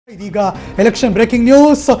ಇದೀಗ election breaking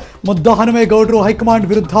news. ಮುದ್ದಹನುಮೇಗೌಡರು high command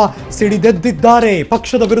ವಿರುದ್ಧ ಸಿಡಿದೆದ್ದಿದ್ದಾರೆ.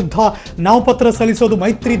 ಪಕ್ಷದ ವಿರುದ್ಧ ನಾಮಪತ್ರ ಸಲ್ಲಿಸೋದು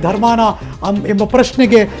ಮೈತ್ರಿ ಧರ್ಮಾನ ಎಂಬ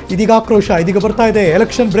ಪ್ರಶ್ನೆಗೆ ಇದೀಗ ಆಕ್ರೋಶ. ಇದೀಗ ಬರ್ತಾ ಇದೆ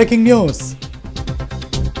ಎಲೆಕ್ಷನ್ ಬ್ರೇಕಿಂಗ್ ನ್ಯೂಸ್.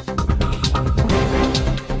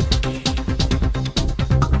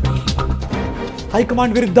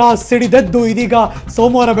 ಹೈಕಮಾಂಡ್ ವಿರುದ್ಧ ಸಿಡಿದೆದ್ದು ಇದೀಗ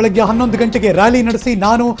ಸೋಮವಾರ ಬೆಳಗ್ಗೆ 11 ಗಂಟೆಗೆ ರ್ಯಾಲಿ ನಡೆಸಿ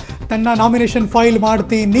ನಾನು ತನ್ನ ನಾಮಿನೇಷನ್ ಫೈಲ್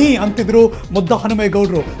ಮಾಡ್ತೀನಿ ಅಂತಿದ್ರು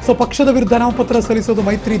ಮುದ್ದಹನುಮೇಗೌಡರು. ಸೊ ಪಕ್ಷದ ವಿರುದ್ಧ ನಾಮಪತ್ರ ಸಲ್ಲಿಸೋದು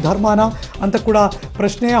ಮೈತ್ರಿ ಧರ್ಮಾನ ಅಂತ ಕೂಡ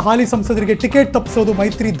ಪ್ರಶ್ನೆ. ಹಾಲಿ ಸಂಸದರಿಗೆ ಟಿಕೆಟ್ ತಪ್ಪಿಸೋದು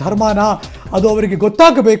ಮೈತ್ರಿ ಧರ್ಮಾನ, ಅದು ಅವರಿಗೆ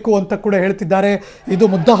ಗೊತ್ತಾಗಬೇಕು ಅಂತ ಕೂಡ ಹೇಳ್ತಿದ್ದಾರೆ. ಇದು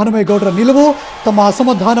ಮುದ್ದಹನುಮೇಗೌಡರ ನಿಲುವು. ತಮ್ಮ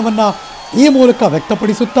ಅಸಮಾಧಾನವನ್ನು ಈ ಮೂಲಕ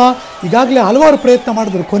ವ್ಯಕ್ತಪಡಿಸುತ್ತಾ ಈಗಾಗಲೇ ಹಲವಾರು ಪ್ರಯತ್ನ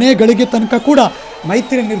ಮಾಡಿದ್ರು. ಕೊನೆಯ ಗಳಿಗೆ ತನಕ ಕೂಡ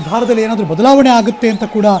ಮೈತ್ರಿ ನಿರ್ಧಾರದಲ್ಲಿ ಏನಾದರೂ ಬದಲಾವಣೆ ಆಗುತ್ತೆ ಅಂತ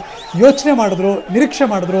ಕೂಡ ಯೋಚನೆ ಮಾಡಿದ್ರು, ನಿರೀಕ್ಷೆ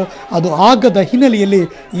ಮಾಡಿದ್ರು. ಅದು ಆಗದ ಹಿನ್ನೆಲೆಯಲ್ಲಿ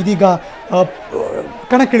ಇದೀಗ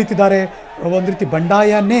ಕಣಕ್ಕಿಳಿತಿದ್ದಾರೆ. ಒಂದು ರೀತಿ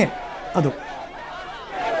ಬಂಡಾಯನೇ ಅದು.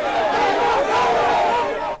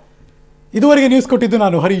 ಇದುವರೆಗೆ ನ್ಯೂಸ್ ಕೊಟ್ಟಿದ್ದು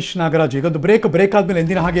ನಾನು ಹರೀಶ್ ನಾಗರಾಜ್. ಈಗೊಂದು ಬ್ರೇಕ್ ಆದಮೇಲೆ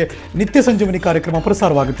ಎಂದಿನ ಹಾಗೆ ನಿತ್ಯ ಸಂಜೀವನಿ ಕಾರ್ಯಕ್ರಮ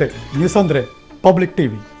ಪ್ರಸಾರವಾಗುತ್ತೆ. ನ್ಯೂಸ್ ಅಂದರೆ ಪಬ್ಲಿಕ್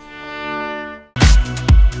ಟಿವಿ.